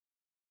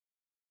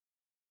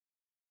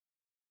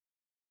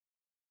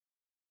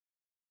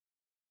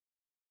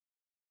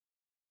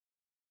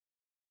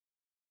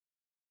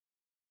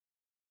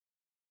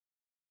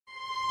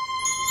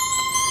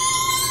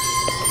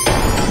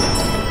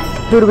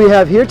Who do we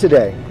have here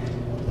today?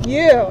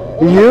 You.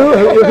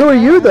 You? Who are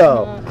you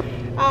though?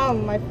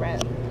 My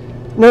friend.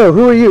 No,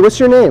 who are you? What's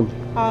your name?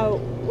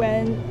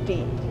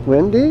 Wendy.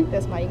 Wendy?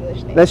 That's my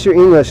English name. That's your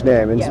English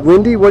name. And yes.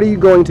 Wendy, what are you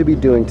going to be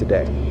doing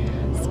today?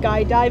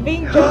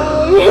 Skydiving.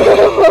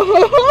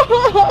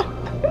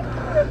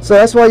 So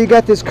that's why you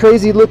got this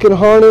crazy looking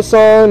harness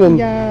on. And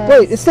yes.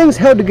 Wait, this thing's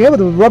held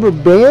together with rubber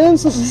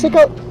bands? This is sick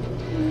up.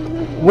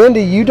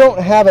 Wendy, you don't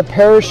have a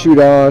parachute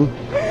on.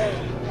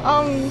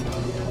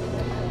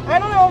 I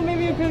don't know,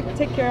 maybe you could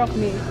take care of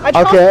me. I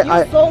trust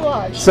you so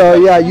much. So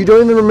yeah, you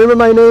don't even remember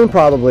my name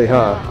probably,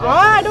 huh?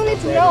 I don't need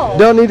to know.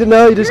 Don't need to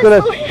know, you're just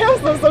gonna... So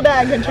handsome so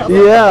that I can trust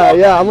you.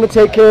 Yeah, I'm gonna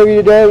take care of you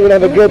today, we're gonna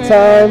have a good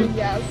time.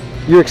 Yes.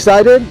 You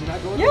excited?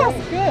 Yes,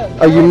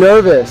 good. Are you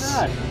nervous?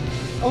 A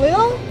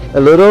little? A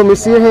little? Let me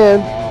see your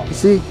hand. You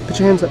see? Put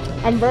your hands up.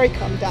 I'm very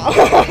calm down.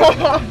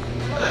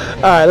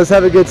 Alright, let's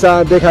have a good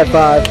time. Big high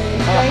five.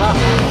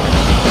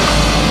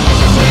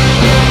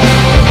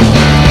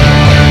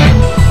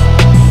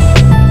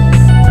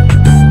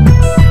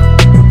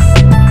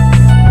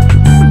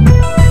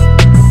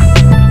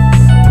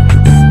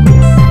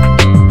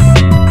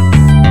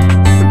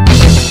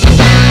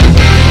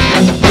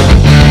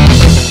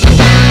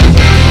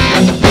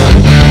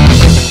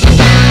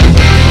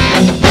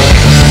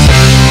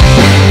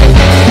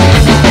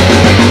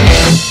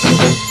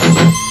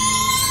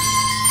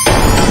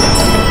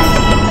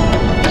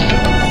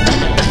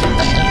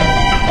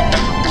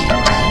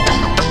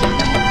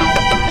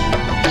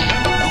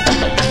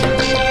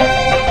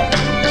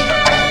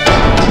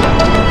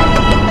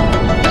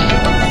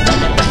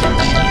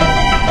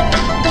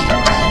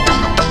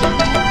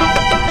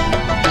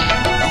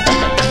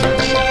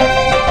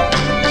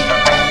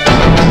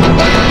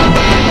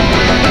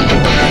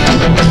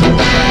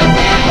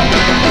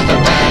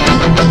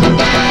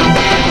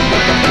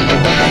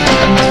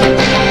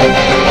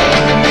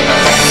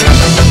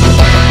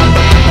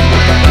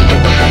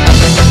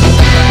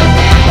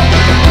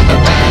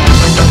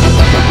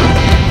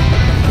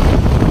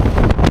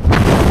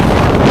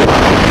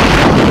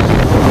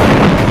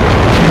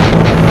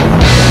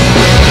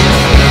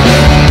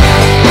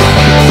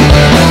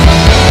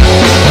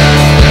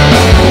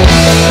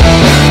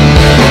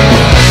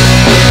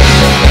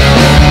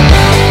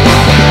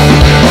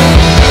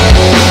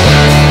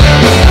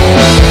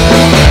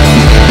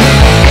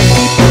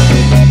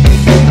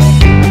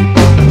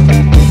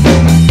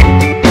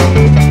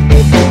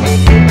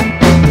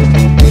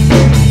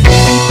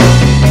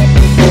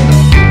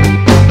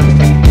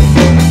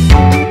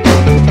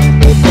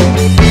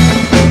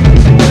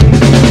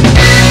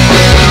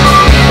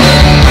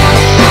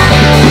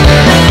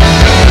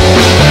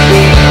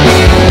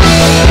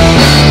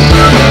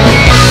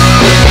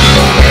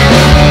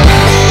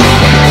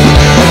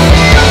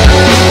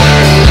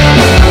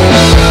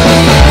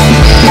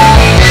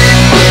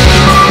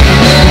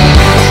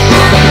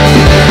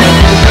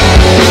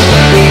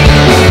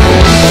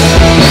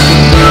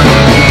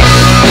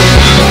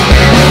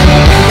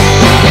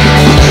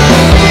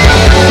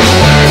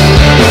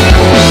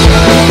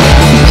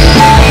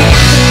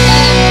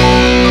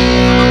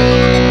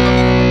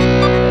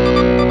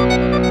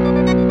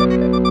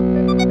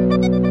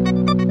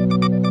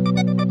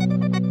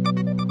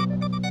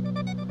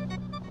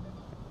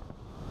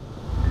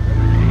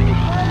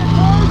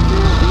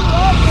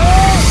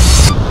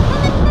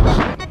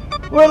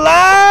 We're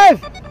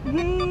live!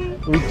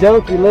 We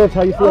jumped, we lived.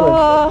 How you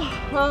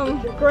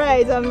feeling?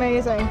 Great,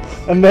 amazing.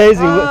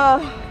 Amazing.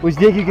 Would you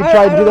think you could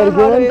try to do that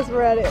again? It's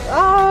ready.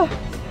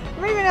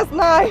 Maybe that's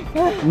nice.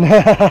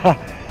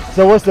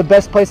 So what's the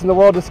best place in the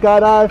world to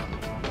skydive?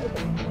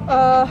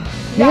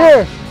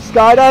 Here!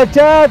 Skydive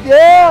Taft!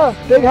 Yeah!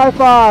 Big high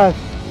five!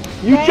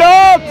 You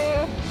jumped!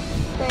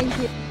 Thank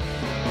you.